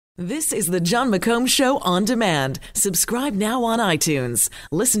This is the John McComb Show on demand. Subscribe now on iTunes.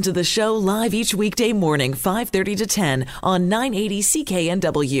 Listen to the show live each weekday morning, 5:30 to 10 on 980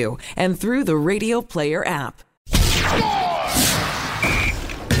 CKNW and through the Radio Player app.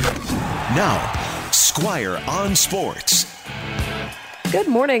 Now, Squire on Sports. Good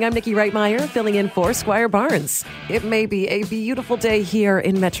morning. I'm Nikki Reitmeyer, filling in for Squire Barnes. It may be a beautiful day here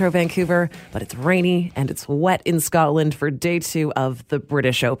in Metro Vancouver, but it's rainy and it's wet in Scotland for day 2 of the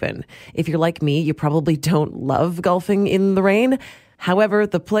British Open. If you're like me, you probably don't love golfing in the rain. However,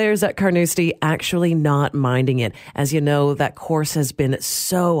 the players at Carnoustie actually not minding it. As you know, that course has been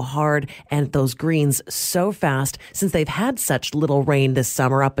so hard and those greens so fast since they've had such little rain this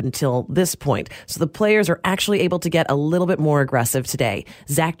summer up until this point. So the players are actually able to get a little bit more aggressive today.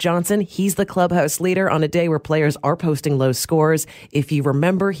 Zach Johnson, he's the clubhouse leader on a day where players are posting low scores. If you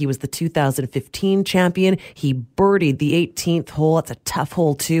remember, he was the 2015 champion. He birdied the 18th hole. It's a tough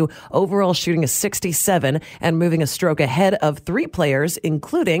hole too. Overall shooting a 67 and moving a stroke ahead of 3 players,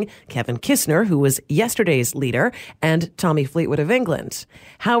 including Kevin Kisner, who was yesterday's leader, and Tommy Fleetwood of England.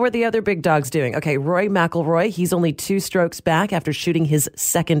 How are the other big dogs doing? Okay, Rory McIlroy, he's only 2 strokes back after shooting his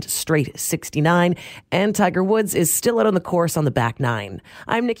second straight 69, and Tiger Woods is still out on the course on the back 9.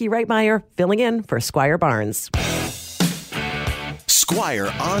 I'm Nikki Reitmeyer, filling in for Squire Barnes.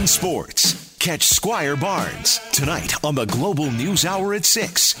 Squire on Sports. Catch Squire Barnes tonight on the Global News Hour at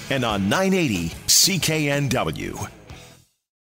 6 and on 980 CKNW.